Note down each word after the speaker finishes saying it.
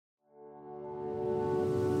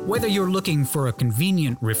Whether you're looking for a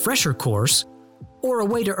convenient refresher course, or a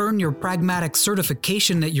way to earn your pragmatic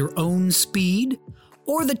certification at your own speed,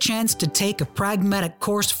 or the chance to take a pragmatic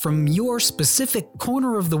course from your specific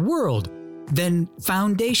corner of the world, then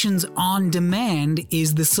Foundations on Demand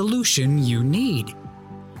is the solution you need.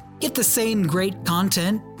 Get the same great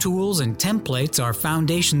content, tools, and templates our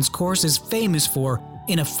Foundations course is famous for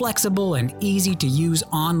in a flexible and easy-to-use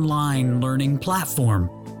online learning platform.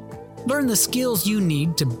 Learn the skills you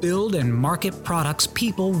need to build and market products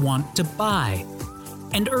people want to buy.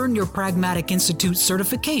 And earn your Pragmatic Institute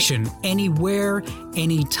certification anywhere,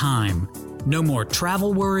 anytime. No more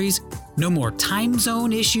travel worries, no more time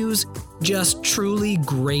zone issues, just truly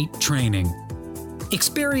great training.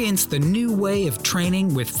 Experience the new way of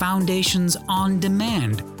training with Foundations on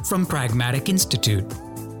Demand from Pragmatic Institute.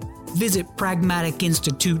 Visit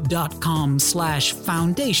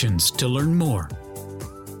pragmaticinstitute.com/foundations to learn more.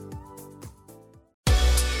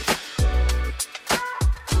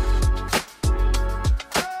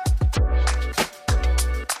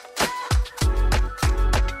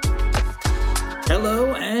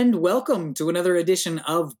 Hello and welcome to another edition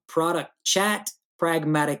of Product Chat,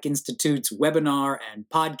 Pragmatic Institute's webinar and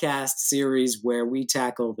podcast series where we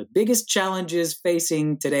tackle the biggest challenges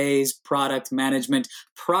facing today's product management,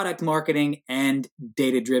 product marketing, and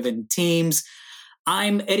data-driven teams.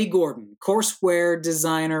 I'm Eddie Gordon, courseware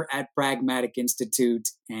designer at Pragmatic Institute,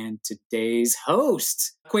 and today's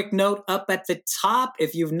host. Quick note up at the top,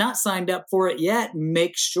 if you've not signed up for it yet,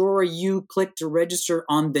 make sure you click to register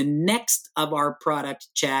on the next of our Product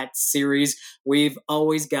Chat series. We've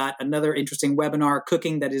always got another interesting webinar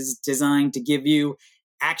cooking that is designed to give you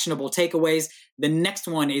actionable takeaways. The next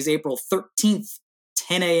one is April 13th,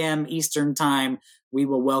 10 a.m. Eastern Time. We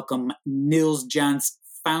will welcome Niels Jans,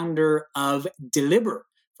 founder of Deliber,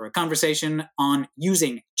 for a conversation on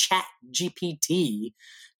using ChatGPT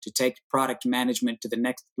to take product management to the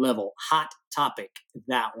next level. Hot topic,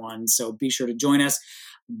 that one. So be sure to join us.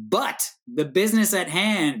 But the business at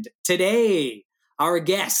hand today, our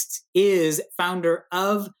guest is founder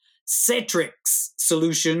of Citrix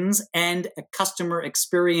Solutions and a customer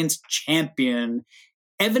experience champion.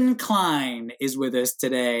 Evan Klein is with us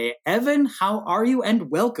today. Evan, how are you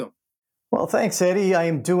and welcome? Well, thanks, Eddie. I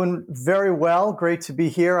am doing very well. Great to be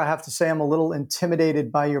here. I have to say I'm a little intimidated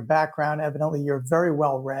by your background. Evidently, you're very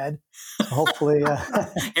well read. So hopefully...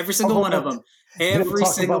 every single one of them. Every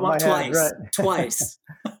single one. Twice. Twice.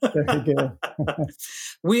 Very good.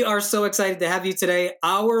 We are so excited to have you today.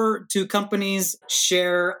 Our two companies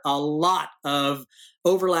share a lot of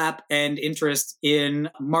overlap and interest in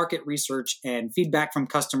market research and feedback from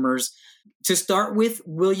customers. To start with,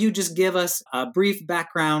 will you just give us a brief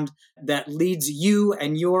background that leads you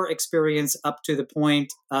and your experience up to the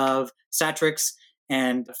point of Citrix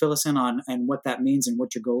and fill us in on and what that means and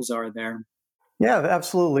what your goals are there? Yeah,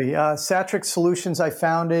 absolutely. Citrix Solutions I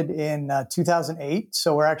founded in 2008.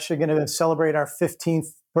 So we're actually going to celebrate our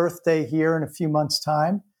 15th birthday here in a few months'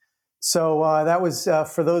 time. So that was,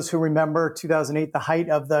 for those who remember, 2008, the height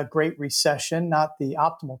of the Great Recession, not the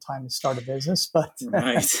optimal time to start a business. But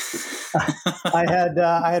right.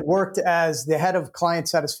 I had worked as the head of client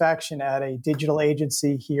satisfaction at a digital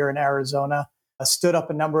agency here in Arizona. I stood up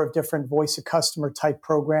a number of different voice of customer type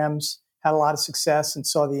programs, had a lot of success, and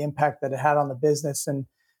saw the impact that it had on the business. And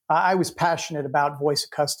I was passionate about voice of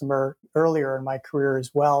customer earlier in my career as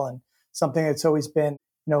well, and something that's always been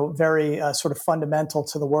very sort of fundamental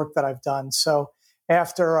to the work that I've done. So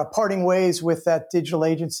after parting ways with that digital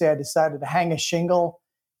agency, I decided to hang a shingle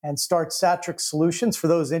and start Citrix Solutions. For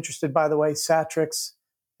those interested, by the way, Citrix,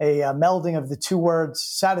 a melding of the two words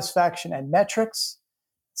satisfaction and metrics.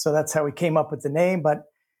 So that's how we came up with the name. But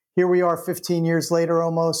here we are 15 years later,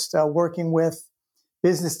 almost working with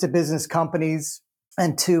business-to-business companies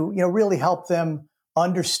and to really help them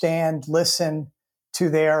understand, listen to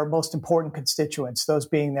their most important constituents, those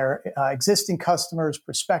being their existing customers,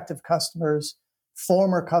 prospective customers,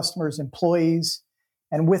 former customers, employees.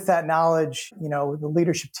 And with that knowledge, the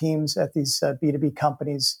leadership teams at these B2B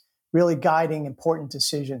companies really guiding important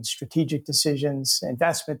decisions, strategic decisions,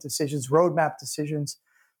 investment decisions, roadmap decisions.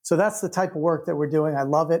 So that's the type of work that we're doing. I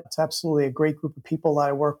love it. It's absolutely a great group of people that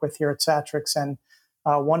I work with here at Citrix and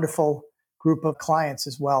a wonderful group of clients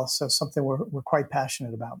as well. So something we're quite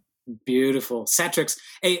passionate about. Beautiful. Citrix,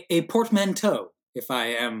 a portmanteau, if I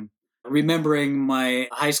am remembering my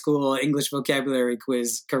high school English vocabulary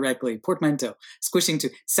quiz correctly. Portmanteau. Squishing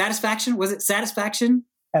to satisfaction. Was it satisfaction?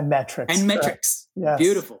 And metrics. And metrics. Yes.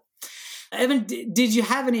 Beautiful. Evan, did you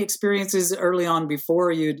have any experiences early on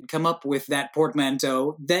before you'd come up with that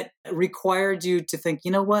portmanteau that required you to think,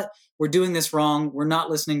 you know what, we're doing this wrong. We're not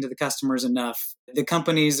listening to the customers enough. The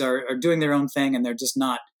companies are doing their own thing and they're just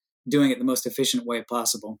not doing it the most efficient way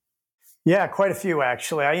possible. Yeah, quite a few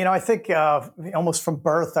actually. I think almost from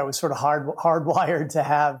birth, I was sort of hardwired to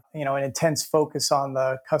have an intense focus on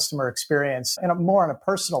the customer experience, and more on a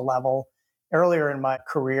personal level. Earlier in my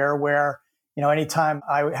career, where anytime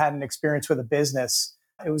I had an experience with a business,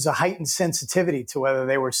 it was a heightened sensitivity to whether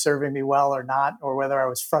they were serving me well or not, or whether I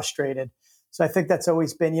was frustrated. So I think that's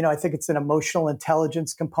always been, I think it's an emotional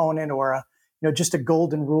intelligence component, or just a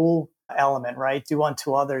golden rule element, right? Do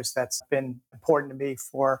unto others. That's been important to me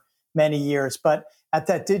for many years. But at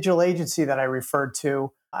that digital agency that I referred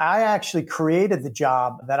to, I actually created the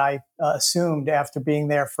job that I assumed after being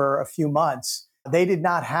there for a few months. They did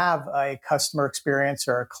not have a customer experience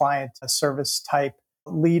or a client service type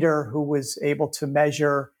leader who was able to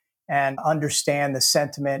measure and understand the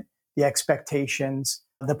sentiment, the expectations,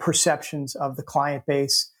 the perceptions of the client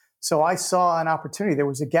base. So I saw an opportunity. There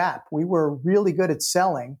was a gap. We were really good at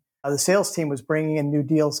selling. The sales team was bringing in new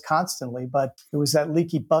deals constantly, but it was that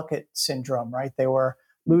leaky bucket syndrome, right? They were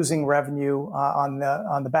losing revenue on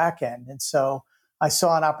the back end. And so I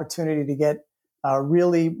saw an opportunity to get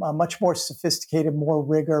really much more sophisticated, more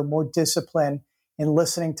rigor, more discipline in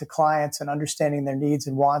listening to clients and understanding their needs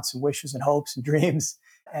and wants and wishes and hopes and dreams.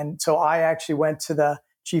 And so I actually went to the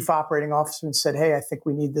chief operating officer and said, hey, I think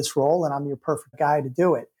we need this role and I'm your perfect guy to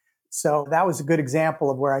do it. So that was a good example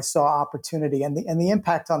of where I saw opportunity, and the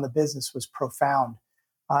impact on the business was profound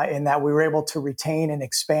in that we were able to retain and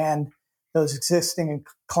expand those existing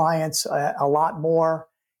clients a lot more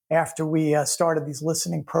after we started these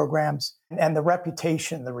listening programs. And the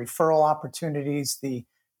reputation, the referral opportunities, the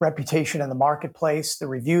reputation in the marketplace, the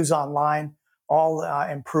reviews online, all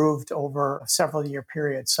improved over a several year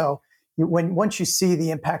period. So once you see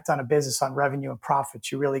the impact on a business on revenue and profits,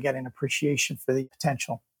 you really get an appreciation for the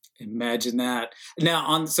potential. Imagine that. Now,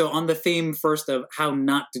 on the theme first of how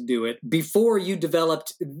not to do it, before you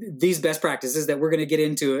developed these best practices that we're going to get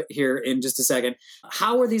into here in just a second,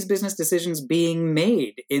 how are these business decisions being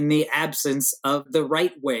made in the absence of the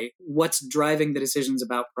right way? What's driving the decisions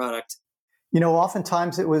about product?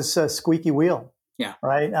 Oftentimes it was a squeaky wheel. Yeah.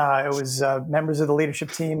 Right. It was members of the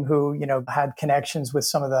leadership team who, had connections with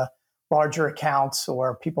some of the larger accounts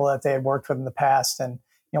or people that they had worked with in the past. And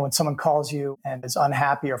when someone calls you and is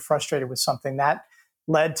unhappy or frustrated with something, that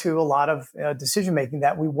led to a lot of decision-making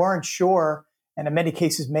that we weren't sure, and in many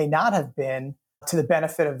cases may not have been to the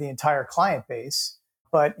benefit of the entire client base.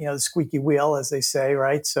 But, the squeaky wheel, as they say,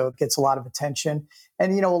 right? So it gets a lot of attention.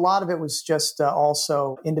 And, a lot of it was just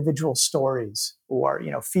also individual stories or,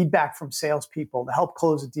 feedback from salespeople to help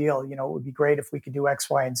close a deal. It would be great if we could do X,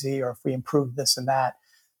 Y, and Z, or if we improved this and that.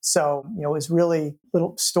 So, it was really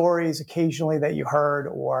little stories occasionally that you heard,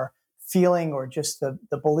 or feeling, or just the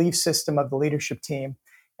belief system of the leadership team.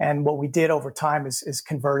 And what we did over time is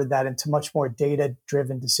converted that into much more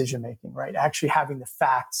data-driven decision-making, right? Actually having the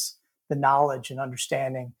facts, the knowledge and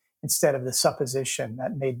understanding instead of the supposition,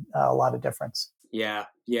 that made a lot of difference. Yeah.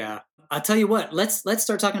 I'll tell you what, let's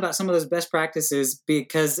start talking about some of those best practices,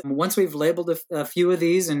 because once we've labeled a few of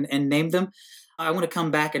these and named them, I want to come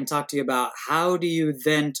back and talk to you about how do you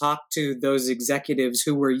then talk to those executives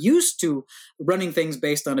who were used to running things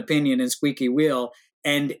based on opinion and squeaky wheel,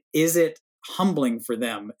 and is it humbling for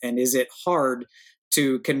them, and is it hard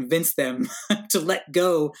to convince them to let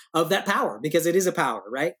go of that power, because it is a power,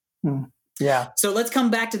 right? Yeah. So let's come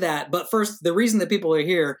back to that. But first, the reason that people are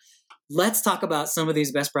here, let's talk about some of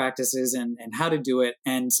these best practices and how to do it,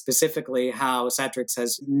 and specifically how Satrix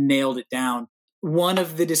has nailed it down. One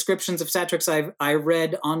of the descriptions of Satrix I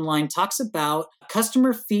read online talks about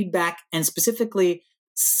customer feedback and specifically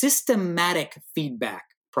systematic feedback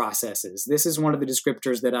processes. This is one of the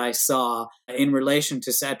descriptors that I saw in relation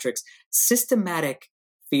to Satrix, systematic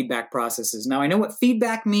feedback processes. Now, I know what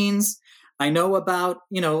feedback means. I know about,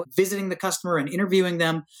 visiting the customer and interviewing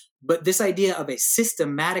them, but this idea of a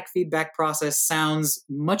systematic feedback process sounds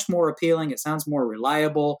much more appealing. It sounds more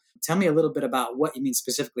reliable. Tell me a little bit about what you mean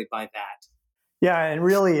specifically by that. Yeah, and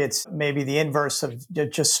really it's maybe the inverse of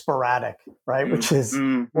just sporadic, right? Which is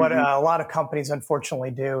what a lot of companies unfortunately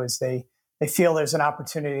do, is they feel there's an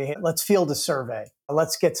opportunity. Let's field a survey.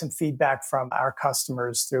 Let's get some feedback from our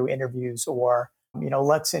customers through interviews, or,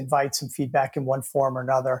 let's invite some feedback in one form or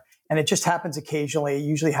another. And it just happens occasionally. It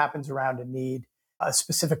usually happens around a need, a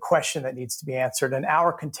specific question that needs to be answered. And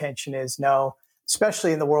our contention is, no,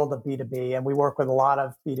 especially in the world of B2B. And we work with a lot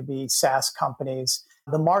of B2B SaaS companies.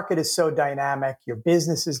 The market is so dynamic. Your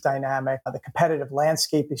business is dynamic. The competitive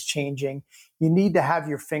landscape is changing. You need to have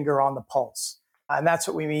your finger on the pulse. And that's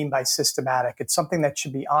what we mean by systematic. It's something that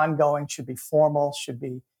should be ongoing, should be formal, should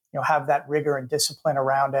be, have that rigor and discipline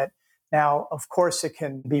around it. Now, of course, it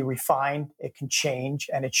can be refined, it can change,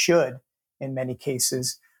 and it should in many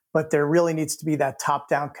cases. But there really needs to be that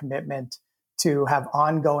top-down commitment to have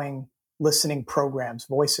ongoing listening programs,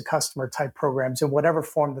 voice of customer type programs in whatever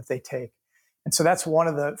form that they take. And so that's one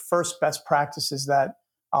of the first best practices that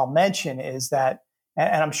I'll mention is that,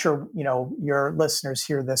 and I'm sure, your listeners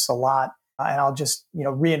hear this a lot, and I'll just,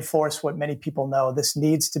 reinforce what many people know. This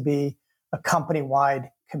needs to be a company-wide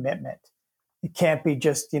commitment. It can't be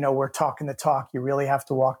just, we're talking the talk. You really have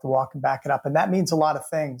to walk the walk and back it up. And that means a lot of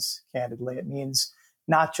things, candidly. It means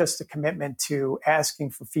not just a commitment to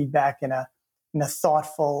asking for feedback in a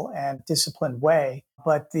thoughtful and disciplined way,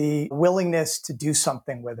 but the willingness to do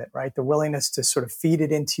something with it, right? The willingness to sort of feed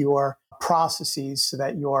it into your processes so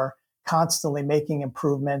that you're constantly making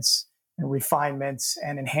improvements and refinements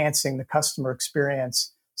and enhancing the customer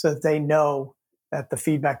experience so that they know that the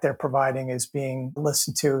feedback they're providing is being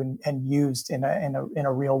listened to and used in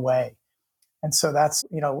a real way. And so that's,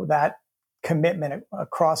 that commitment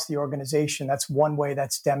across the organization, that's one way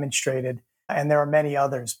that's demonstrated. And there are many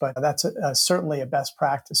others, but that's certainly a best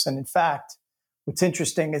practice. And in fact, what's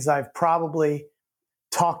interesting is I've probably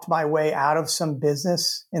talked my way out of some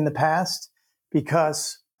business in the past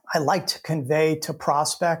because I like to convey to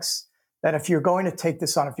prospects that if you're going to take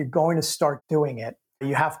this on, if you're going to start doing it,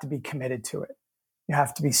 you have to be committed to it. You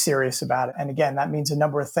have to be serious about it. And again, that means a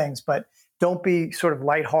number of things, but don't be sort of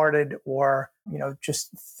lighthearted or,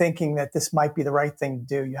 just thinking that this might be the right thing to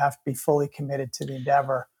do. You have to be fully committed to the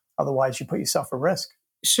endeavor. Otherwise, you put yourself at risk.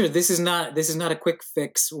 Sure. This is not a quick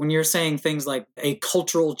fix. When you're saying things like a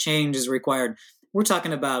cultural change is required, we're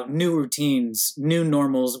talking about new routines, new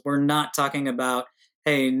normals. We're not talking about,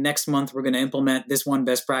 hey, next month we're going to implement this one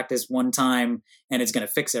best practice one time and it's going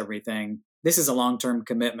to fix everything. This is a long-term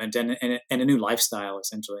commitment and a new lifestyle,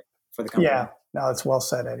 essentially, for the company. Yeah, no, that's well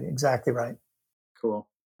said, Eddie. Exactly right. Cool.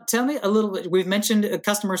 Tell me a little bit. We've mentioned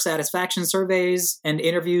customer satisfaction surveys and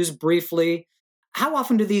interviews briefly. How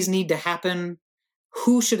often do these need to happen?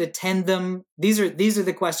 Who should attend them? These are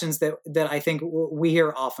the questions that I think we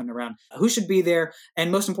hear often around. Who should be there?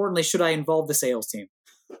 And most importantly, should I involve the sales team?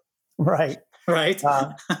 Right. Right.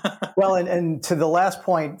 Well, and to the last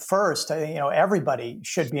point first, I think, everybody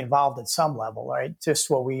should be involved at some level, right? Just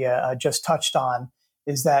what we just touched on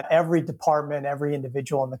is that every department, every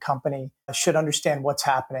individual in the company should understand what's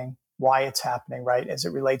happening, why it's happening, right? As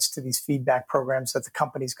it relates to these feedback programs that the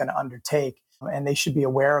company is going to undertake. And they should be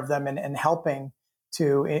aware of them and helping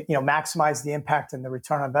to, maximize the impact and the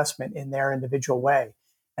return on investment in their individual way.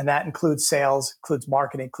 And that includes sales, includes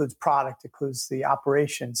marketing, includes product, includes the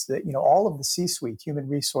operations, all of the C-suite, human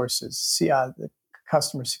resources, the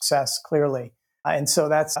customer success, clearly. And so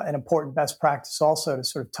that's an important best practice also to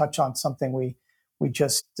sort of touch on something we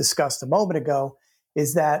just discussed a moment ago,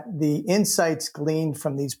 is that the insights gleaned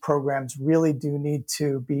from these programs really do need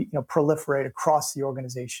to be proliferate across the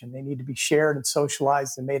organization. They need to be shared and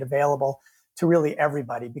socialized and made available to really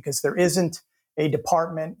everybody, because there isn't a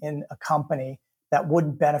department in a company that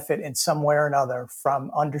wouldn't benefit in some way or another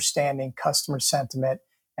from understanding customer sentiment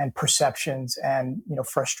and perceptions and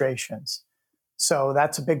frustrations. So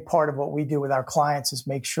that's a big part of what we do with our clients, is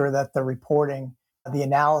make sure that the reporting, the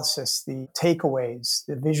analysis, the takeaways,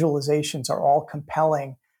 the visualizations are all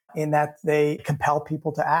compelling in that they compel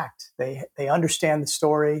people to act. They understand the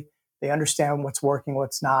story, they understand what's working,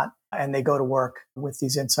 what's not, and they go to work with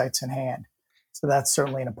these insights in hand. So that's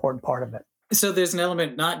certainly an important part of it. So there's an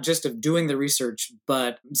element not just of doing the research,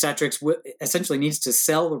 but Satrix essentially needs to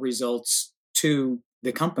sell the results to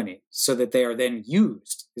the company so that they are then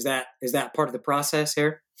used. Is that part of the process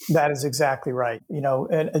here? That is exactly right.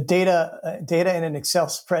 Data in an Excel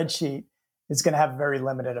spreadsheet is going to have very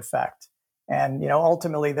limited effect. And,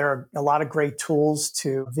 ultimately there are a lot of great tools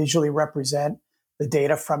to visually represent the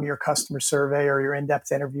data from your customer survey or your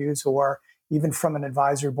in-depth interviews, or even from an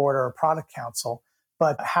advisory board or a product council.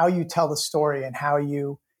 But how you tell the story and how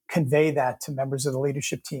you convey that to members of the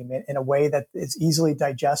leadership team in a way that is easily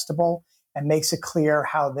digestible and makes it clear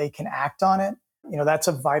how they can act on it, that's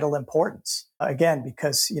of vital importance. Again,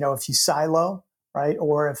 because, if you silo, right,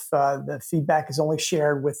 or if the feedback is only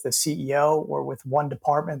shared with the CEO or with one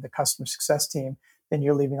department, the customer success team, then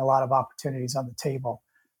you're leaving a lot of opportunities on the table.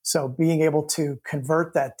 So being able to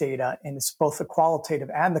convert that data, and it's both the qualitative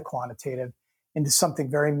and the quantitative, into something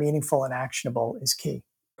very meaningful and actionable is key.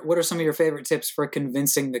 What are some of your favorite tips for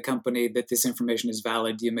convincing the company that this information is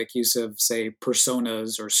valid? Do you make use of, say,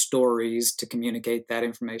 personas or stories to communicate that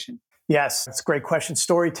information? Yes, that's a great question.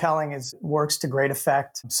 Storytelling works to great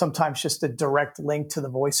effect. Sometimes just a direct link to the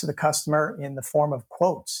voice of the customer in the form of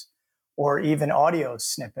quotes or even audio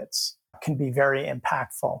snippets can be very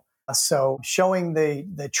impactful. So showing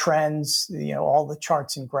the trends, all the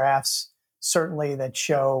charts and graphs, certainly that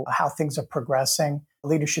show how things are progressing. The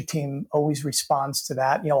leadership team always responds to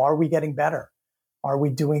that. Are we getting better? Are we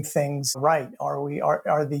doing things right?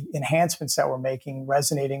 Are the enhancements that we're making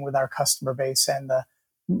resonating with our customer base and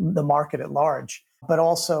the market at large? But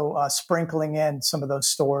also sprinkling in some of those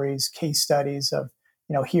stories, case studies of,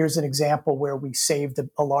 here's an example where we saved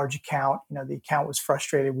a large account. The account was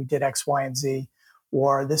frustrated. We did X, Y, and Z.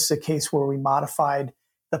 Or this is a case where we modified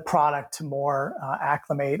the product to more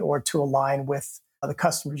acclimate or to align with the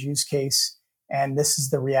customer's use case. And this is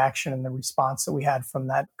the reaction and the response that we had from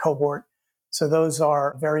that cohort. So those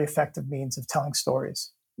are very effective means of telling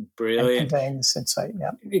stories. Brilliant. And conveying this insight.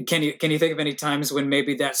 Yeah. Can you think of any times when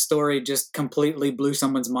maybe that story just completely blew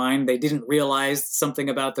someone's mind? They didn't realize something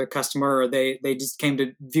about their customer, or they just came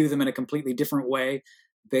to view them in a completely different way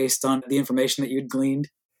based on the information that you'd gleaned?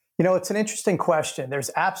 It's an interesting question.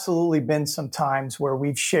 There's absolutely been some times where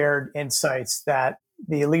we've shared insights that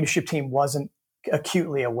the leadership team wasn't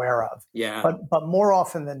acutely aware of. Yeah. But more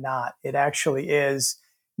often than not, it actually is,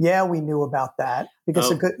 we knew about that,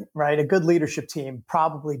 because a good leadership team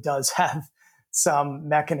probably does have some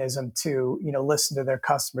mechanism to, listen to their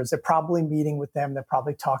customers. They're probably meeting with them. They're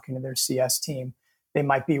probably talking to their CS team. They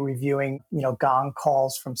might be reviewing, gong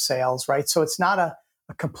calls from sales, right? So it's not a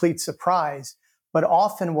complete surprise. But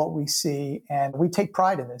often what we see, and we take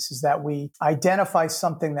pride in this, is that we identify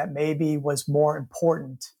something that maybe was more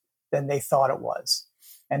important than they thought it was.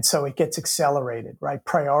 And so it gets accelerated, right?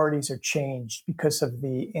 Priorities are changed because of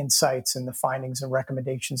the insights and the findings and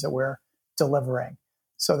recommendations that we're delivering.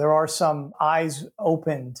 So there are some eyes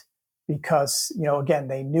opened because, again,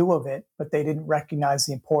 they knew of it, but they didn't recognize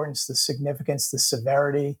the importance, the significance, the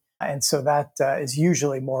severity. And so that is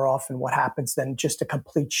usually more often what happens than just a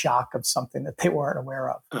complete shock of something that they weren't aware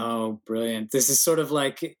of. Oh, brilliant. This is sort of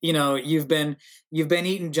like, you've been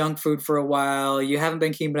eating junk food for a while. You haven't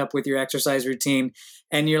been keeping up with your exercise routine.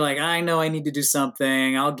 And you're like, I know I need to do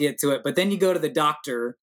something. I'll get to it. But then you go to the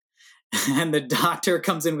doctor and the doctor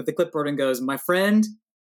comes in with the clipboard and goes, my friend,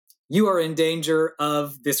 you are in danger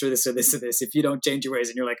of this or this or this or this if you don't change your ways.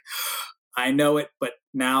 And you're like, I know it, but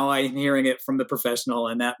now I'm hearing it from the professional,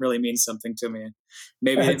 and that really means something to me.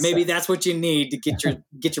 Maybe that's what you need to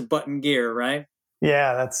get your butt in gear, right?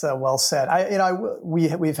 Yeah, that's well said.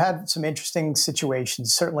 We've had some interesting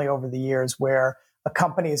situations, certainly over the years, where a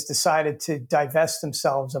company has decided to divest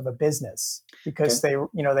themselves of a business because they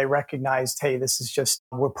recognized, hey, this is just,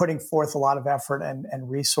 we're putting forth a lot of effort and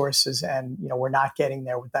resources, and we're not getting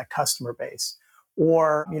there with that customer base,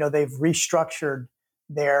 or they've restructured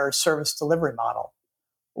their service delivery model,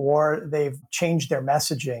 or they've changed their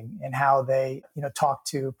messaging and how they talk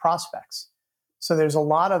to prospects. So there's a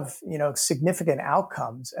lot of significant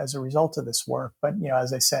outcomes as a result of this work. But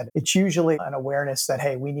as I said, it's usually an awareness that,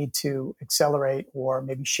 hey, we need to accelerate or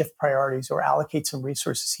maybe shift priorities or allocate some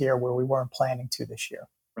resources here where we weren't planning to this year.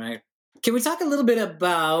 Right. Can we talk a little bit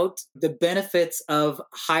about the benefits of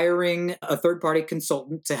hiring a third-party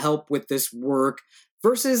consultant to help with this work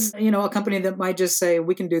versus, a company that might just say,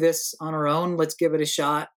 we can do this on our own, let's give it a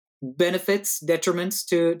shot? Benefits, detriments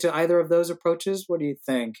to either of those approaches? What do you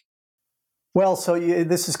think? Well, so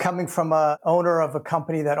this is coming from a owner of a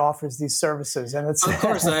company that offers these services, and it's of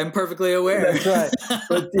course I'm perfectly aware. That's right.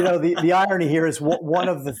 But the irony here is one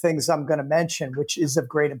of the things I'm going to mention, which is of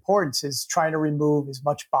great importance, is trying to remove as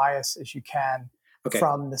much bias as you can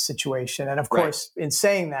from the situation. And of course, in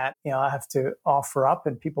saying that, I have to offer up,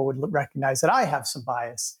 and people would recognize that I have some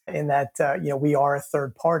bias in that we are a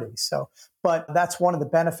third party. So, but that's one of the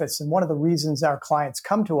benefits, and one of the reasons our clients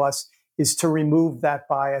come to us is to remove that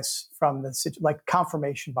bias from like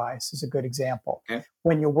confirmation bias is a good example. Okay.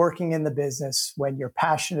 When you're working in the business, when you're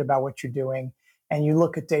passionate about what you're doing, and you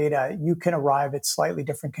look at data, you can arrive at slightly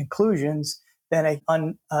different conclusions than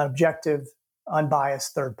an objective,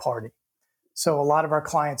 unbiased third party. So a lot of our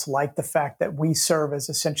clients like the fact that we serve as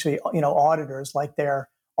essentially, auditors, like they're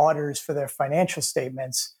auditors for their financial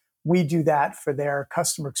statements. We do that for their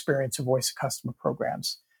customer experience or voice of customer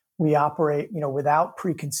programs. We operate, without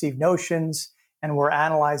preconceived notions, and we're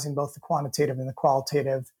analyzing both the quantitative and the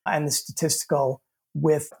qualitative and the statistical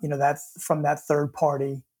with, that from that third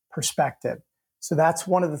party perspective. So that's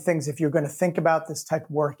one of the things, if you're going to think about this type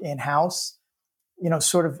of work in-house,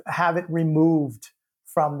 sort of have it removed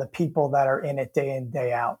from the people that are in it day in,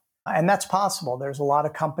 day out. And that's possible. There's a lot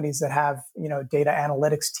of companies that have, data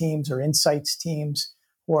analytics teams or insights teams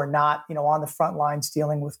who are not, on the front lines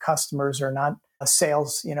dealing with customers or not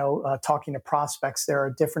sales, talking to prospects. They're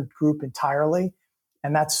a different group entirely.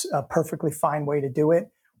 And that's a perfectly fine way to do it.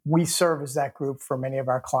 We serve as that group for many of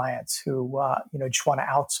our clients who, just want to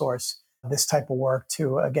outsource this type of work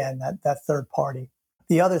to, again, that third party.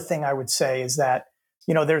 The other thing I would say is that,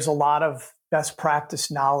 there's a lot of best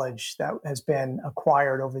practice knowledge that has been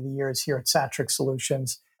acquired over the years here at Satrix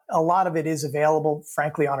Solutions. A lot of it is available,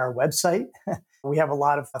 frankly, on our website. We have a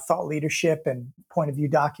lot of thought leadership and point of view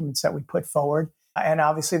documents that we put forward. And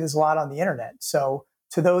obviously, there's a lot on the internet. So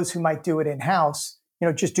to those who might do it in-house,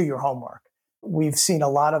 just do your homework. We've seen a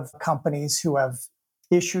lot of companies who have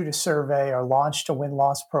issued a survey or launched a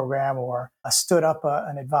win-loss program or stood up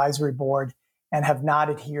an advisory board and have not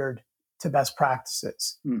adhered to best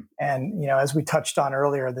practices. And, as we touched on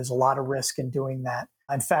earlier, there's a lot of risk in doing that.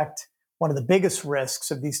 In fact, one of the biggest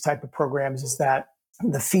risks of these type of programs is that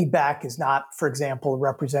the feedback is not, for example, a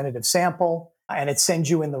representative sample, and it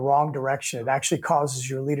sends you in the wrong direction. It actually causes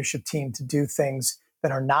your leadership team to do things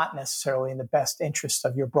that are not necessarily in the best interest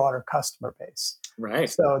of your broader customer base. Right.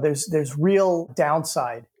 So there's real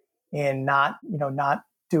downside in not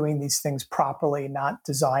doing these things properly, not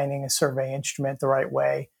designing a survey instrument the right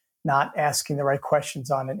way, not asking the right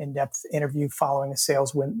questions on an in-depth interview following a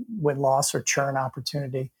sales win-loss or churn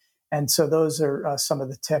opportunity. And so those are some of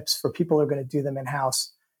the tips for people who are going to do them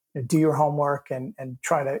in-house. Do your homework and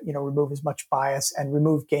try to remove as much bias and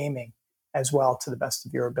remove gaming as well to the best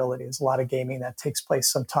of your ability. There's a lot of gaming that takes place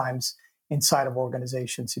sometimes inside of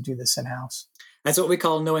organizations who do this in-house. That's what we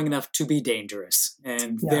call knowing enough to be dangerous.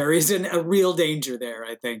 And there is a real danger there,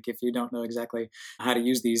 I think, if you don't know exactly how to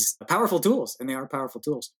use these powerful tools. And they are powerful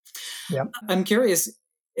tools. Yep. I'm curious,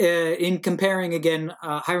 in comparing, again,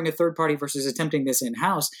 hiring a third party versus attempting this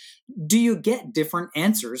in-house, do you get different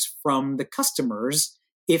answers from the customers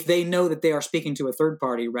if they know that they are speaking to a third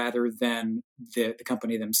party rather than the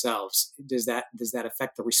company themselves? Does that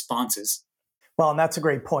affect the responses? Well, and that's a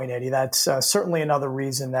great point, Eddie. That's certainly another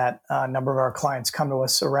reason that a number of our clients come to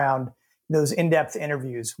us around those in-depth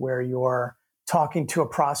interviews where you're talking to a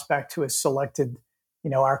prospect who has selected,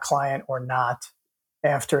 our client or not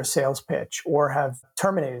after a sales pitch or have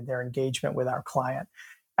terminated their engagement with our client.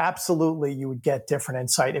 Absolutely, you would get different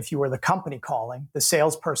insight if you were the company calling, the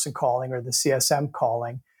salesperson calling, or the CSM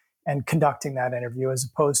calling and conducting that interview as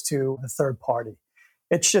opposed to the third party.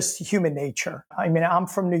 It's just human nature. I mean, I'm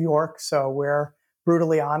from New York, so we're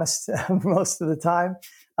brutally honest most of the time.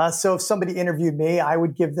 So if somebody interviewed me, I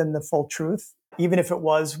would give them the full truth, even if it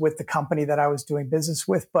was with the company that I was doing business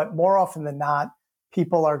with. But more often than not,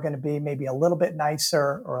 people are going to be maybe a little bit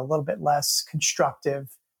nicer or a little bit less constructive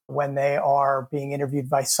when they are being interviewed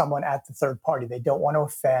by someone at the third party. They don't want to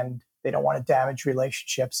offend. They don't want to damage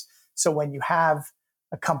relationships. So when you have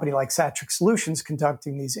a company like Satrix Solutions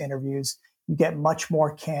conducting these interviews, you get much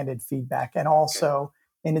more candid feedback. And also,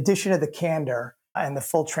 in addition to the candor and the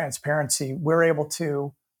full transparency, we're able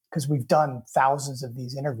to, because we've done thousands of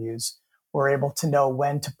these interviews, we're able to know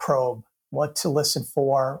when to probe, what to listen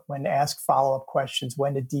for, when to ask follow-up questions,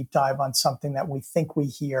 when to deep dive on something that we think we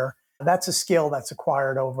hear. That's a skill that's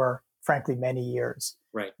acquired over, frankly, many years.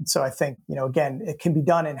 Right. And so I think, again, it can be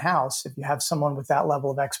done in-house if you have someone with that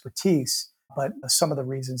level of expertise. But some of the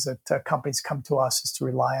reasons that companies come to us is to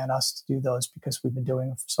rely on us to do those because we've been doing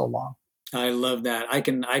them for so long. I love that. I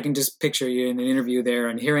can just picture you in an interview there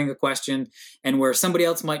and hearing a question, and where somebody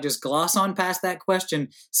else might just gloss on past that question,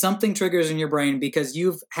 something triggers in your brain because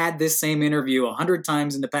you've had this same interview 100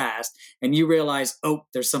 times in the past, and you realize, oh,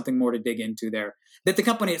 there's something more to dig into there that the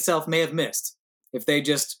company itself may have missed if they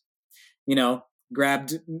just,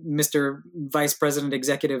 grabbed Mr. Vice President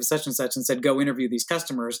Executive such and such and said, go interview these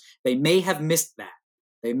customers. They may have missed that.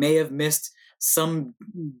 They may have missed some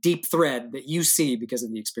deep thread that you see because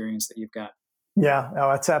of the experience that you've got. Yeah, no,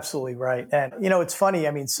 that's absolutely right. And, it's funny.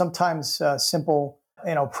 I mean, sometimes simple,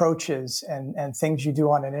 approaches and things you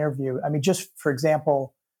do on an interview. I mean, just for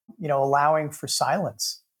example, allowing for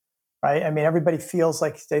silence, right? I mean, everybody feels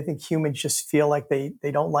like they think humans just feel like they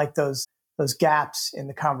don't like those gaps in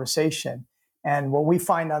the conversation. And what we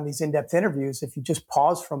find on these in-depth interviews, if you just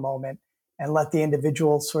pause for a moment and let the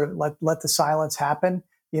individual sort of let the silence happen,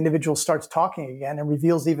 the individual starts talking again and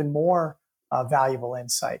reveals even more valuable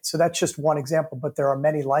insight. So that's just one example, but there are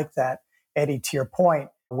many like that, Eddie, to your point,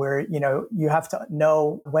 where, you have to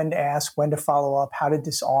know when to ask, when to follow up, how to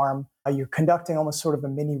disarm. You're conducting almost sort of a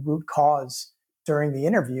mini root cause during the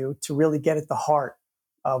interview to really get at the heart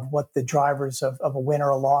of what the drivers of a win or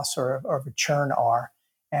a loss or of a churn are.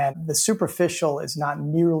 And the superficial is not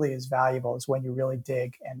nearly as valuable as when you really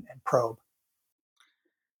dig and probe.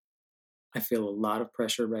 I feel a lot of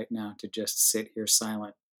pressure right now to just sit here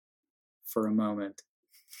silent for a moment.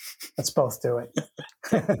 Let's both do it.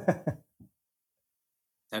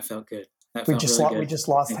 That felt good. We just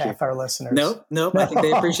lost half our listeners. Nope. I think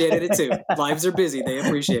they appreciated it too. Lives are busy. They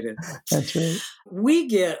appreciate it. That's right. We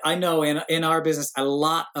get, I know in our business, a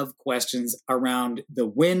lot of questions around the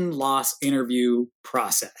win-loss interview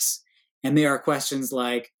process. And there are questions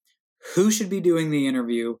like, who should be doing the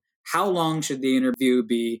interview? How long should the interview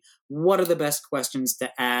be? What are the best questions to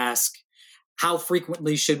ask? How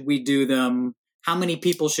frequently should we do them? How many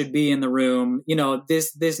people should be in the room?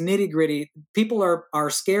 This nitty-gritty. People are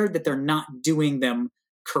scared that they're not doing them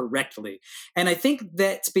correctly. And I think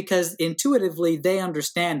that's because intuitively they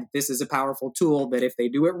understand this is a powerful tool that if they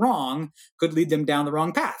do it wrong, could lead them down the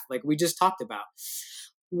wrong path, like we just talked about.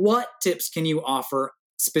 What tips can you offer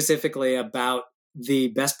specifically about the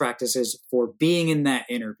best practices for being in that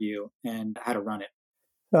interview and how to run it?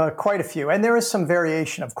 Quite a few. And there is some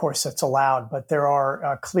variation, of course, that's allowed, but there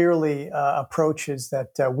are clearly approaches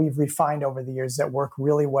that we've refined over the years that work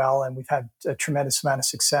really well, and we've had a tremendous amount of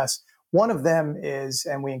success. One of them is,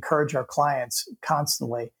 and we encourage our clients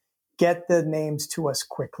constantly, get the names to us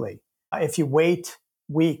quickly. If you wait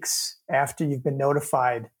weeks after you've been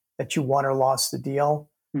notified that you won or lost the deal,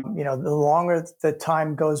 the longer the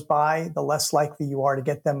time goes by, the less likely you are to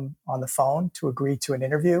get them on the phone to agree to an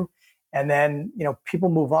interview. And then, people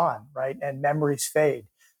move on, right? And memories fade.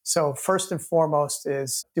 So first and foremost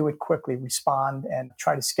is do it quickly, respond, and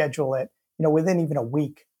try to schedule it, within even a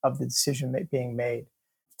week of the decision being made.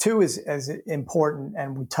 Two is as important,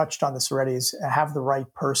 and we touched on this already, is have the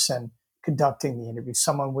right person conducting the interview,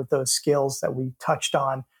 someone with those skills that we touched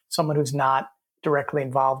on, someone who's not directly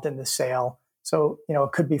involved in the sale. So,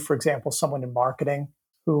 it could be, for example, someone in marketing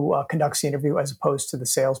who conducts the interview as opposed to the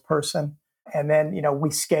salesperson. And then, we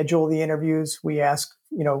schedule the interviews. We ask,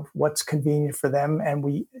 what's convenient for them. And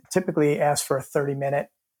we typically ask for a 30-minute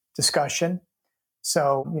discussion.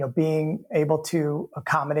 So, being able to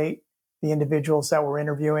accommodate the individuals that we're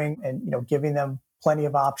interviewing and, giving them plenty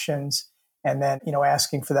of options, and then,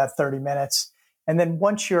 asking for that 30 minutes. And then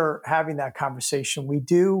once you're having that conversation, we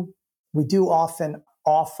do often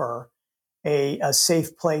offer a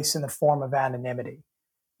safe place in the form of anonymity.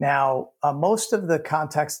 Now, most of the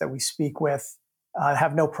contacts that we speak with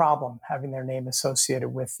have no problem having their name associated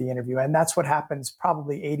with the interview. And that's what happens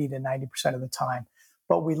probably 80 to 90% of the time.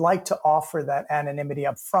 But we like to offer that anonymity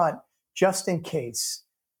up front, just in case,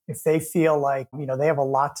 if they feel like, they have a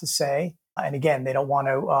lot to say. And again, they don't want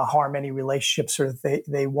to harm any relationships, or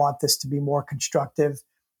they want this to be more constructive.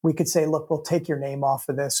 We could say, look, we'll take your name off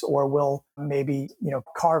of this, or we'll maybe,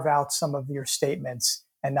 carve out some of your statements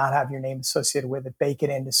and not have your name associated with it, bake it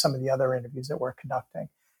into some of the other interviews that we're conducting.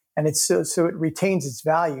 And it's so it retains its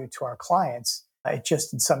value to our clients. It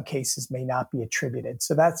just in some cases may not be attributed.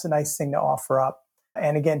 So that's a nice thing to offer up.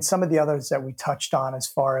 And again, some of the others that we touched on as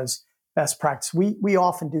far as best practice, we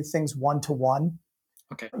often do things 1-to-1.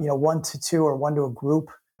 Okay. 1-to-2 or 1 to a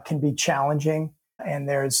group can be challenging. And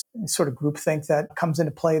there's sort of groupthink that comes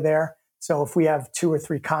into play there. So if we have 2 or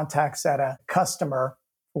 3 contacts at a customer,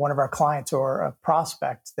 one of our clients or a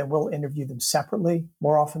prospect, then we'll interview them separately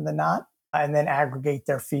more often than not, and then aggregate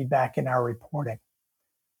their feedback in our reporting.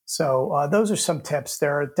 So those are some tips.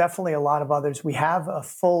 There are definitely a lot of others. We have a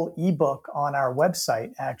full ebook on our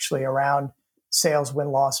website actually around sales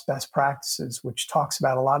win-loss best practices, which talks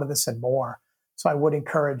about a lot of this and more. So I would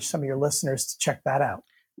encourage some of your listeners to check that out.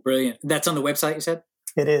 Brilliant. That's on the website, you said?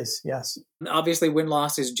 It is, yes. Obviously,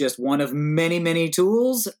 win-loss is just one of many, many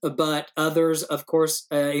tools, but others, of course,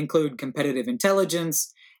 include competitive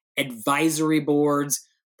intelligence, advisory boards,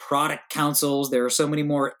 product councils. There are so many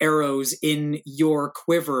more arrows in your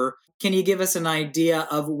quiver. Can you give us an idea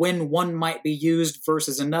of when one might be used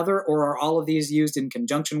versus another, or are all of these used in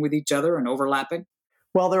conjunction with each other and overlapping?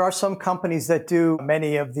 Well, there are some companies that do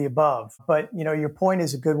many of the above, but your point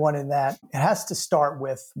is a good one in that it has to start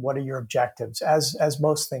with what are your objectives, as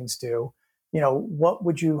most things do. What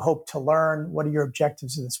would you hope to learn? What are your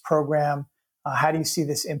objectives of this program? How do you see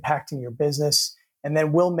this impacting your business? And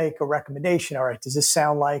then we'll make a recommendation. All right, does this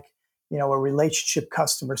sound like a relationship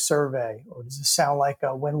customer survey, or does this sound like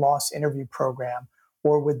a win-loss interview program,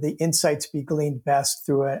 or would the insights be gleaned best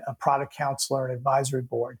through a product counselor and advisory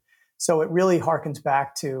board? So it really harkens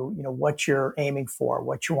back to, what you're aiming for,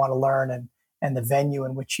 what you want to learn, and the venue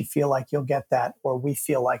in which you feel like you'll get that, or we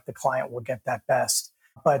feel like the client will get that best.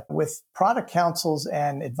 But with product councils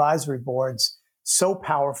and advisory boards, so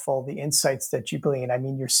powerful, the insights that you glean. I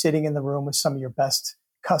mean, you're sitting in the room with some of your best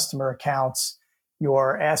customer accounts.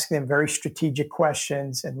 You're asking them very strategic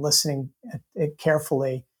questions and listening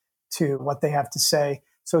carefully to what they have to say.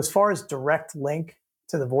 So as far as direct link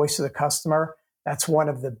to the voice of the customer, that's one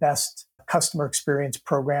of the best customer experience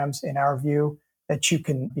programs in our view that you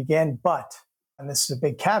can begin. But, and this is a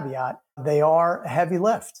big caveat, they are a heavy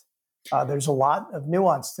lift. There's a lot of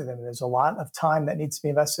nuance to them. There's a lot of time that needs to be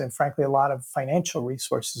invested and frankly, a lot of financial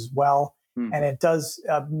resources as well. And it does,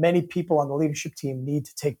 many people on the leadership team need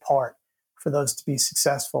to take part for those to be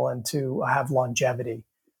successful and to have longevity.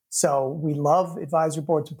 So we love advisory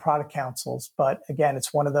boards and product councils, but again,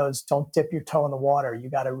 it's one of those, don't dip your toe in the water. You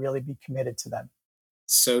got to really be committed to them.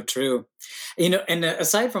 So true. And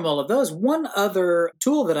aside from all of those, one other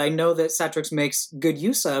tool that I know that Satrix makes good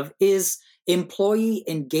use of is employee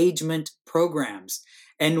engagement programs.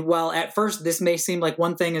 And while at first this may seem like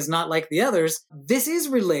one thing is not like the others, this is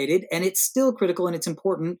related and it's still critical and it's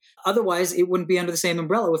important. Otherwise, it wouldn't be under the same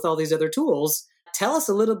umbrella with all these other tools. Tell us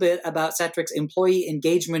a little bit about Satrix employee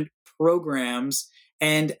engagement programs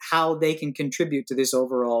and how they can contribute to this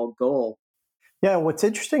overall goal. Yeah, what's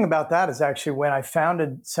interesting about that is actually when I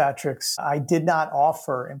founded Satrix, I did not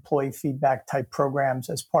offer employee feedback type programs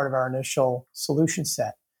as part of our initial solution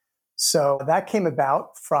set. So that came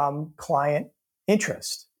about from client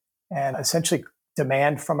interest and essentially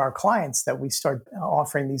demand from our clients that we start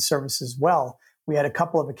offering these services well. We had a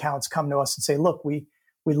couple of accounts come to us and say, look, we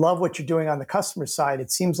love what you're doing on the customer side.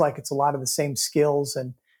 It seems like it's a lot of the same skills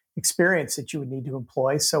and experience that you would need to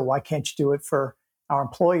employ. So why can't you do it for our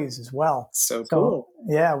employees as well? So cool.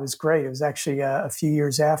 Yeah, it was great. It was actually a few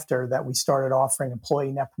years after that we started offering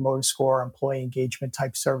employee net promoter score, employee engagement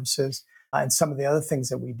type services, and some of the other things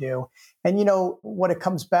that we do. And what it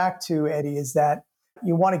comes back to, Eddie, is that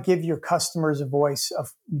you want to give your customers a voice.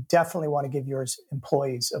 You definitely want to give your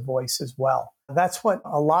employees a voice as well. That's what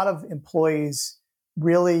a lot of employees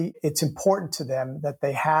really, it's important to them that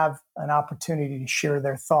they have an opportunity to share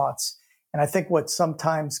their thoughts. And I think what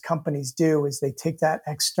sometimes companies do is they take that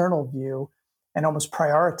external view and almost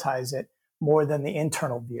prioritize it more than the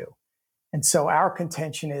internal view. And so our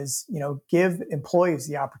contention is, give employees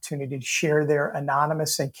the opportunity to share their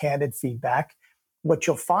anonymous and candid feedback. What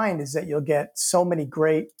you'll find is that you'll get so many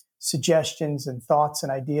great suggestions and thoughts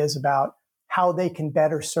and ideas about how they can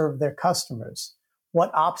better serve their customers,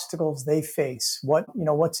 what obstacles they face,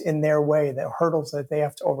 what's in their way, the hurdles that they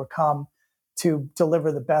have to overcome to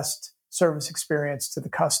deliver the best service experience to the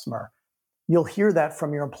customer. You'll hear that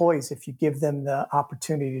from your employees if you give them the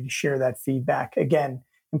opportunity to share that feedback. Again,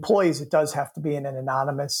 employees, it does have to be in an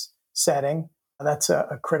anonymous setting. That's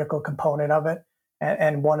a critical component of it.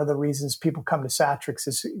 And one of the reasons people come to Satrix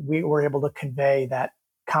is we were able to convey that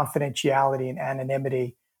confidentiality and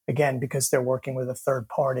anonymity, again, because they're working with a third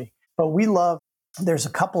party. But there's a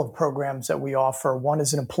couple of programs that we offer. One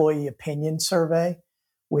is an employee opinion survey,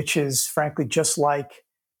 which is frankly just like,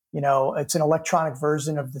 it's an electronic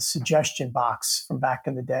version of the suggestion box from back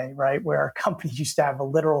in the day, right? Where companies used to have a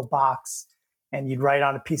literal box and you'd write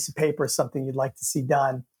on a piece of paper something you'd like to see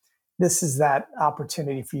done. This is that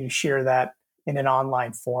opportunity for you to share that in an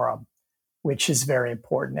online forum, which is very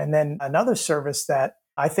important. And then another service that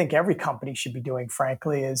I think every company should be doing,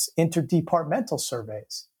 frankly, is interdepartmental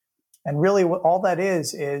surveys. And really what all that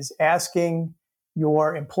is asking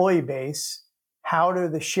your employee base, how do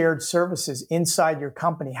the shared services inside your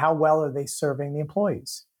company, how well are they serving the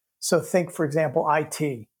employees? So think, for example,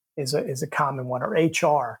 IT is a common one, or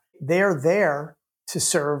HR. They're there to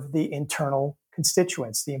serve the internal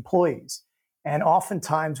constituents, the employees. And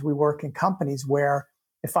oftentimes we work in companies where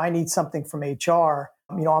if I need something from HR,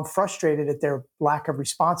 I'm frustrated at their lack of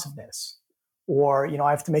responsiveness, or,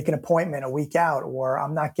 I have to make an appointment a week out, or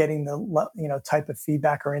I'm not getting the, type of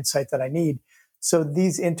feedback or insight that I need. So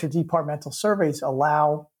these interdepartmental surveys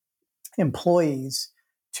allow employees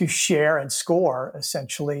to share and score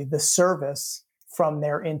essentially the service from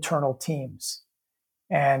their internal teams.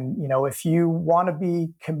 And, if you want to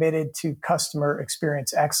be committed to customer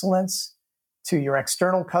experience excellence to your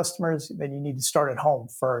external customers, then you need to start at home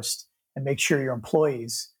first and make sure your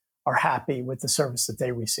employees are happy with the service that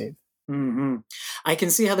they receive. Mm-hmm. I can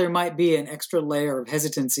see how there might be an extra layer of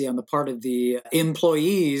hesitancy on the part of the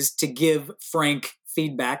employees to give frank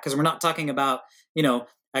feedback, because we're not talking about,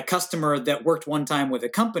 a customer that worked one time with a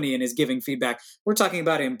company and is giving feedback. We're talking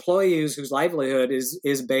about employees whose livelihood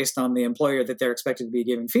is based on the employer that they're expected to be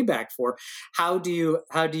giving feedback for. How do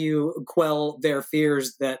you quell their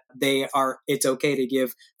fears that it's okay to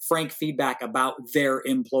give frank feedback about their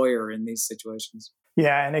employer in these situations?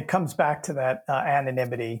 Yeah, and it comes back to that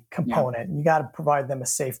anonymity component. Yeah. You got to provide them a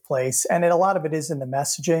safe place. And a lot of it is in the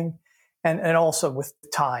messaging and also with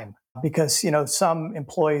time. because, some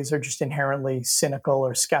employees are just inherently cynical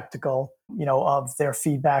or skeptical, of their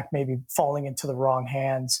feedback maybe falling into the wrong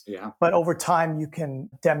hands. Yeah. But over time, you can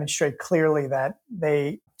demonstrate clearly that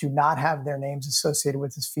they do not have their names associated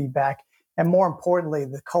with this feedback. And more importantly,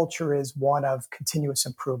 the culture is one of continuous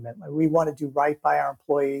improvement. Like, we want to do right by our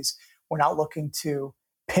employees. We're not looking to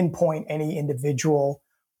pinpoint any individual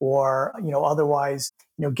or, otherwise,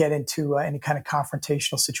 get into any kind of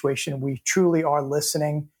confrontational situation. We truly are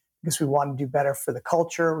listening because we want to do better for the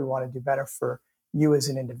culture. We want to do better for you as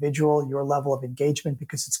an individual, your level of engagement,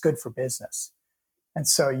 because it's good for business. And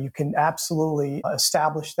so you can absolutely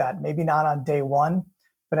establish that, maybe not on day one,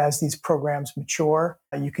 but as these programs mature,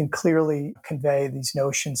 you can clearly convey these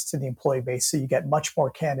notions to the employee base. So you get much more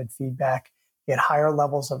candid feedback, get higher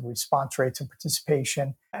levels of response rates and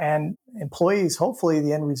participation. And employees, hopefully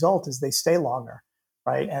the end result is they stay longer,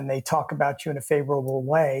 right? And they talk about you in a favorable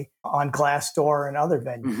way on Glassdoor and other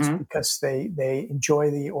venues because they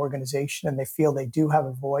enjoy the organization and they feel they do have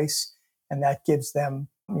a voice, and that gives them,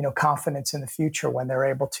 confidence in the future when they're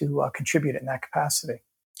able to contribute in that capacity.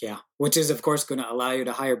 Yeah, which is, of course, going to allow you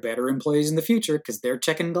to hire better employees in the future because they're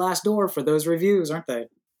checking Glassdoor for those reviews, aren't they?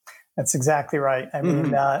 That's exactly right. I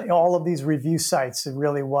mean, all of these review sites are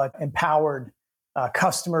really what empowered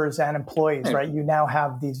customers and employees, right? You now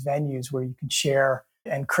have these venues where you can share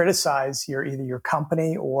and criticize either your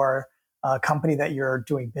company or a company that you're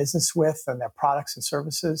doing business with and their products and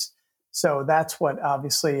services. So that's what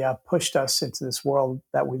obviously pushed us into this world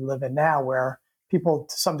that we live in now, where people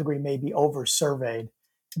to some degree may be over-surveyed.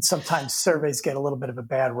 And sometimes surveys get a little bit of a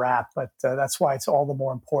bad rap, but that's why it's all the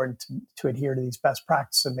more important to adhere to these best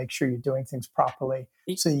practices and make sure you're doing things properly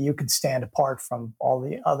so you can stand apart from all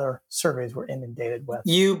the other surveys we're inundated with.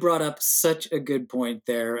 You brought up such a good point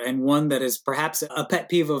there, and one that is perhaps a pet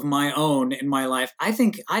peeve of my own in my life. I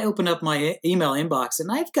think I open up my email inbox and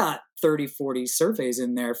I've got 30, 40 surveys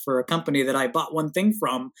in there for a company that I bought one thing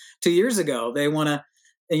from 2 years ago. They want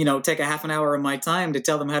to, take a half an hour of my time to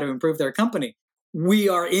tell them how to improve their company. We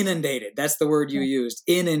are inundated. That's the word you used,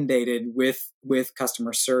 inundated with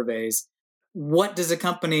customer surveys. What does a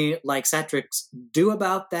company like Satrix do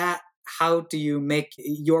about that? How do you make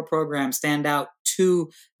your program stand out to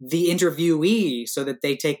the interviewee so that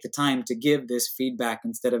they take the time to give this feedback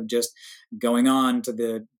instead of just going on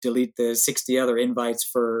to delete the 60 other invites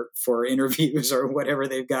for interviews or whatever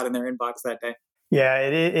they've got in their inbox that day? Yeah,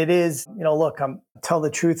 it is. Look, tell the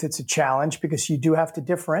truth, it's a challenge because you do have to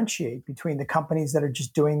differentiate between the companies that are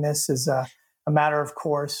just doing this as a matter of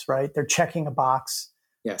course, right? They're checking a box.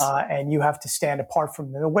 Yes. And you have to stand apart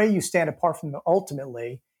from them. The way you stand apart from them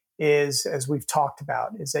ultimately is, as we've talked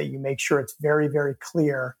about, is that you make sure it's very, very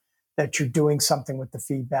clear that you're doing something with the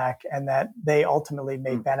feedback and that they ultimately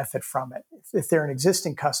may benefit from it. If they're an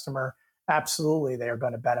existing customer, absolutely they are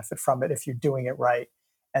going to benefit from it if you're doing it right.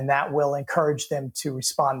 And that will encourage them to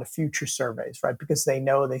respond to future surveys, right? Because they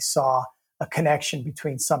know they saw a connection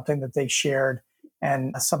between something that they shared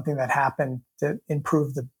and something that happened to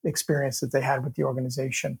improve the experience that they had with the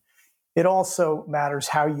organization. It also matters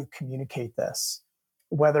how you communicate this,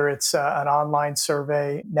 whether it's an online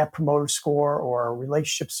survey, net promoter score, or a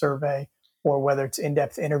relationship survey, or whether it's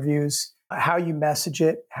in-depth interviews, how you message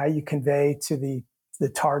it, how you convey to the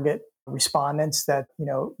target respondents that,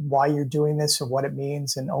 why you're doing this or what it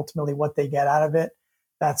means and ultimately what they get out of it.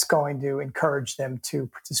 That's going to encourage them to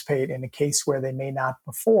participate in a case where they may not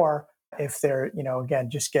before, if they're, again,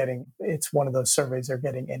 it's one of those surveys they're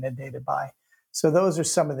getting inundated by. So those are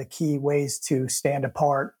some of the key ways to stand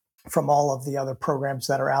apart from all of the other programs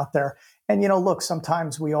that are out there. And, look,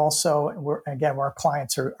 sometimes we also, our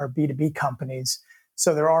clients are B2B companies.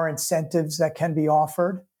 So there are incentives that can be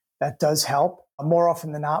offered. That does help. More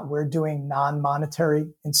often than not, we're doing non-monetary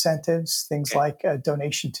incentives, things like a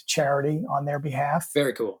donation to charity on their behalf.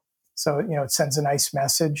 Very cool. So, it sends a nice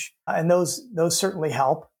message. And those certainly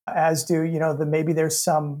help, as do, maybe there's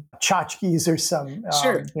some tchotchkes or some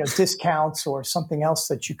discounts or something else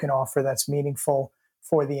that you can offer that's meaningful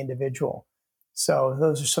for the individual. So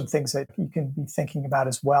those are some things that you can be thinking about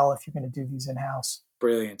as well if you're going to do these in-house.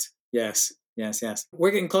 Brilliant. Yes.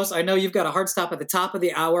 We're getting close. I know you've got a hard stop at the top of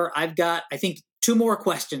the hour. I've got, I think, 2 more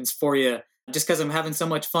questions for you just because I'm having so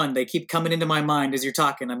much fun. They keep coming into my mind as you're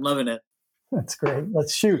talking. I'm loving it. That's great.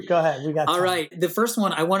 Let's shoot. Go ahead. We got time. All right. The first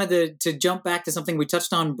one, I wanted to jump back to something we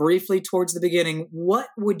touched on briefly towards the beginning. What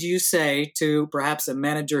would you say to perhaps a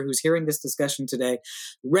manager who's hearing this discussion today,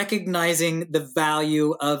 recognizing the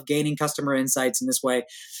value of gaining customer insights in this way,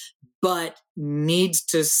 but needs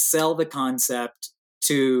to sell the concept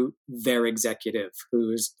to their executive,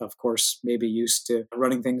 who's, of course, maybe used to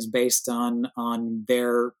running things based on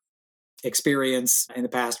their experience in the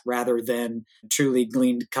past rather than truly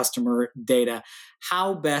gleaned customer data.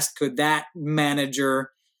 How best could that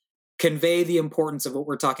manager convey the importance of what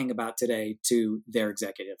we're talking about today to their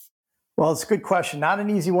executive? Well, it's a good question. Not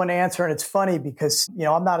an easy one to answer. And it's funny because,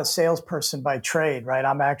 I'm not a salesperson by trade, right?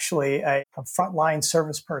 I'm actually a frontline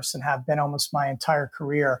service person, have been almost my entire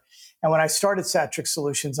career. And when I started Satrix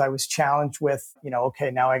Solutions, I was challenged with,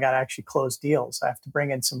 okay, now I got to actually close deals. I have to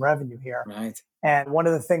bring in some revenue here. Right. And one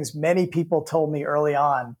of the things many people told me early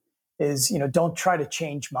on is, don't try to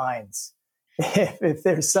change minds. If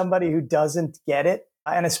there's somebody who doesn't get it,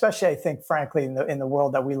 and especially I think, frankly, in the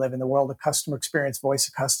world that we live in, the world of customer experience, voice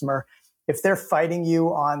of customer, if they're fighting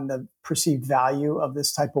you on the perceived value of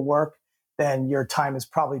this type of work, then your time is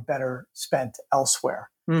probably better spent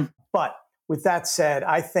elsewhere. But with that said,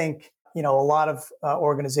 I think, a lot of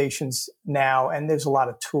organizations now, and there's a lot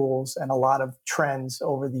of tools and a lot of trends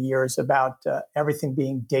over the years about everything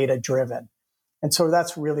being data driven. And so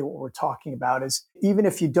that's really what we're talking about is even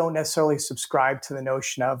if you don't necessarily subscribe to the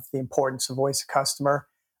notion of the importance of voice of customer,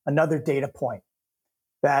 another data point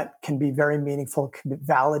that can be very meaningful, can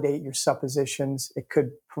validate your suppositions. It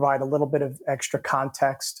could provide a little bit of extra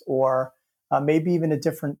context or maybe even a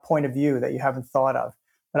different point of view that you haven't thought of.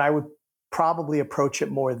 But I would probably approach it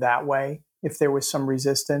more that way if there was some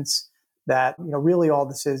resistance that, really all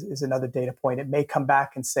this is another data point. It may come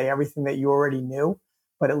back and say everything that you already knew,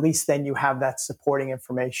 but at least then you have that supporting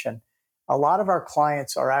information. A lot of our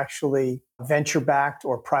clients are actually venture-backed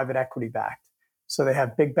or private equity-backed. So they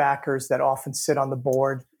have big backers that often sit on the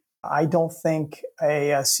board. I don't think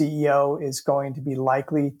a CEO is going to be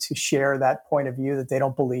likely to share that point of view that they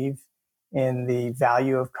don't believe in the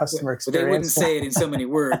value of customer experience. But they wouldn't say it in so many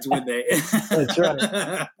words, would they? That's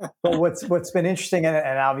right. But what's been interesting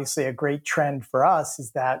and obviously a great trend for us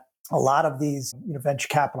is that a lot of these venture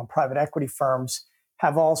capital and private equity firms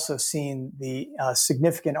have also seen the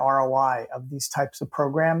significant ROI of these types of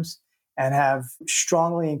programs and have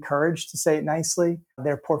strongly encouraged, to say it nicely,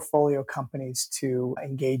 their portfolio companies to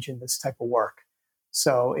engage in this type of work.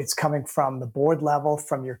 So it's coming from the board level,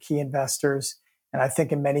 from your key investors. And I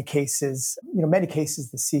think in many cases,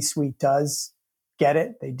 the C-suite does get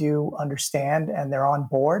it. They do understand and they're on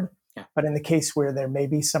board. Yeah. But in the case where there may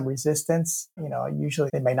be some resistance, usually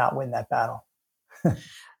they may not win that battle.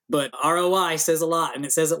 But ROI says a lot, and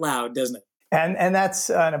it says it loud, doesn't it? And that's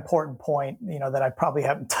an important point, that I probably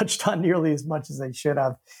haven't touched on nearly as much as I should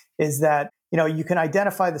have, is that, you can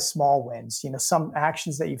identify the small wins, some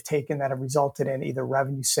actions that you've taken that have resulted in either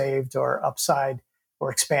revenue saved or upside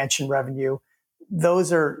or expansion revenue.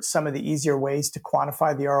 Those are some of the easier ways to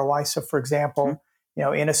quantify the ROI. So for example,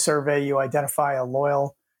 in a survey, you identify a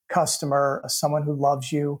loyal customer, someone who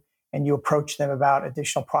loves you, and you approach them about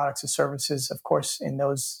additional products and services. Of course, in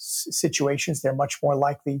those situations, they're much more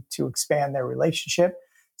likely to expand their relationship.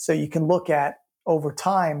 So you can look at, over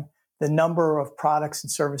time, the number of products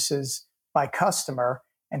and services by customer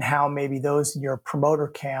and how maybe those in your promoter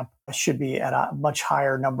camp should be at a much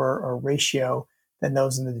higher number or ratio than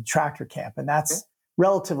those in the detractor camp. And that's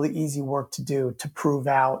relatively easy work to do to prove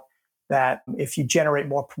out that if you generate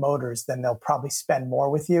more promoters, then they'll probably spend more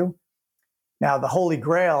with you. Now, the holy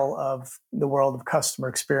grail of the world of customer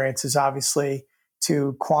experience is obviously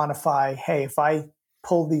to quantify, hey, if I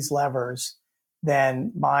pull these levers,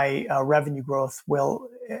 then my revenue growth will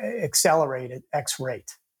accelerate at X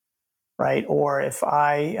rate, right? Or if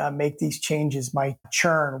I make these changes, my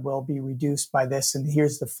churn will be reduced by this, and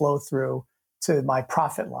here's the flow through to my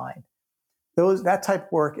profit line. That type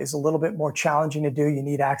of work is a little bit more challenging to do. You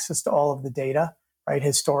need access to all of the data, right?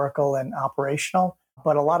 Historical and operational.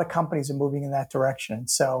 But a lot of companies are moving in that direction.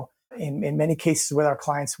 So in many cases with our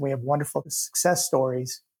clients, we have wonderful success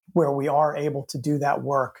stories where we are able to do that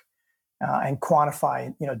work and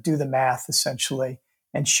quantify, do the math essentially,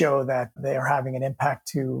 and show that they are having an impact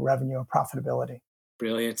to revenue and profitability.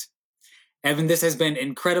 Brilliant. Evan, this has been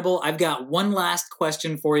incredible. I've got one last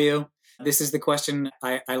question for you. This is the question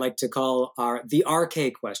I like to call the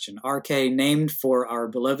RK question. RK, named for our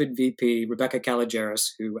beloved VP, Rebecca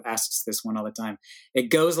Kalogeris, who asks this one all the time.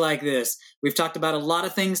 It goes like this. We've talked about a lot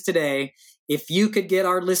of things today. If you could get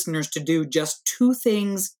our listeners to do just two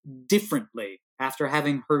things differently after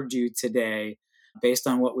having heard you today, based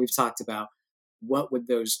on what we've talked about, what would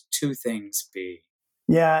those two things be?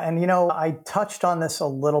 Yeah. And, I touched on this a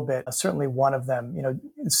little bit. Certainly one of them,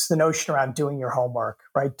 it's the notion around doing your homework,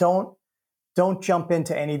 right? Don't jump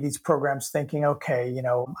into any of these programs thinking, okay,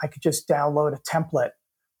 I could just download a template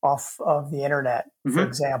off of the internet, for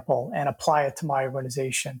example, and apply it to my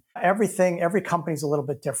organization. Every company is a little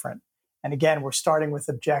bit different. And again, we're starting with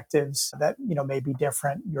objectives that, may be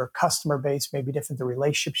different. Your customer base may be different. The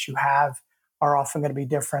relationships you have are often going to be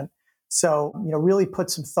different. So, really put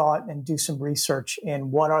some thought and do some research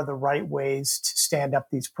in what are the right ways to stand up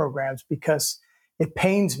these programs, because it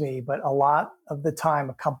pains me, but a lot of the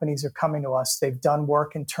time companies are coming to us, they've done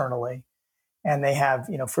work internally and they have,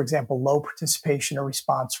 for example, low participation or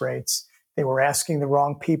response rates. They were asking the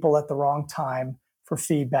wrong people at the wrong time for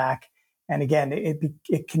feedback. And again,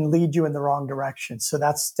 it can lead you in the wrong direction. So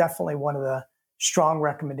that's definitely one of the strong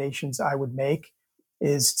recommendations I would make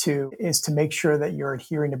is to make sure that you're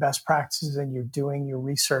adhering to best practices and you're doing your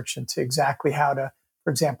research into exactly how to,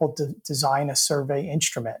 for example, design a survey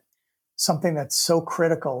instrument, something that's so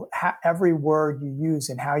critical. Every word you use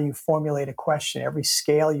and how you formulate a question, every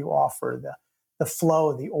scale you offer, the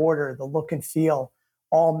flow, the order, the look and feel,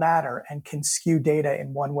 all matter and can skew data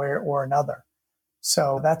in one way or another.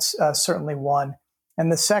 So that's certainly one.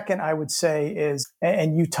 And the second I would say is,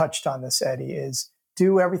 and you touched on this, Eddie, is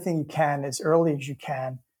do everything you can as early as you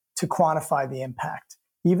can to quantify the impact,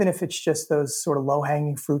 even if it's just those sort of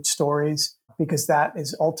low-hanging fruit stories, because that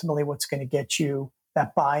is ultimately what's going to get you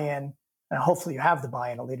that buy-in. And hopefully you have the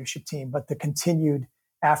buy-in of leadership team, but the continued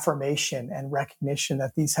affirmation and recognition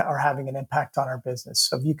that these are having an impact on our business.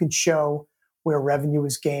 So if you can show where revenue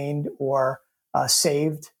is gained or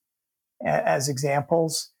saved as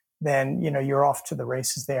examples, then you're off to the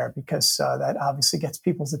races there, because that obviously gets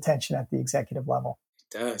people's attention at the executive level.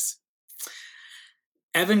 It does.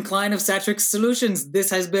 Evan Klein of Satrix Solutions,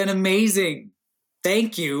 this has been amazing.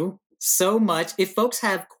 Thank you so much. If folks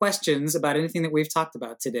have questions about anything that we've talked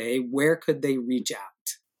about today, where could they reach out?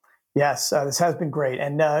 Yes, this has been great.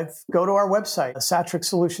 And go to our website,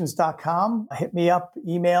 satrixsolutions.com. Hit me up,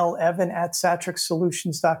 email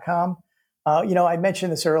evan@satrixsolutions.com. I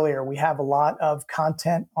mentioned this earlier. We have a lot of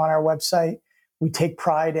content on our website. We take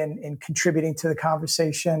pride in contributing to the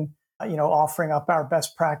conversation, offering up our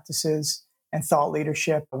best practices and thought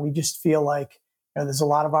leadership. We just feel like there's a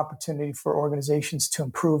lot of opportunity for organizations to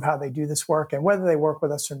improve how they do this work. And whether they work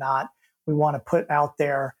with us or not, we want to put out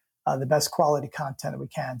there the best quality content that we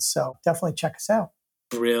can. So definitely check us out.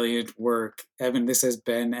 Brilliant work. Evan, this has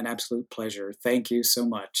been an absolute pleasure. Thank you so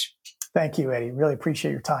much. Thank you, Eddie. Really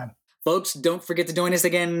appreciate your time. Folks, don't forget to join us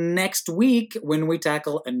again next week when we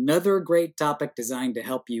tackle another great topic designed to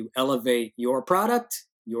help you elevate your product,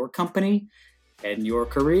 your company, and your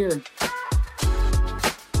career.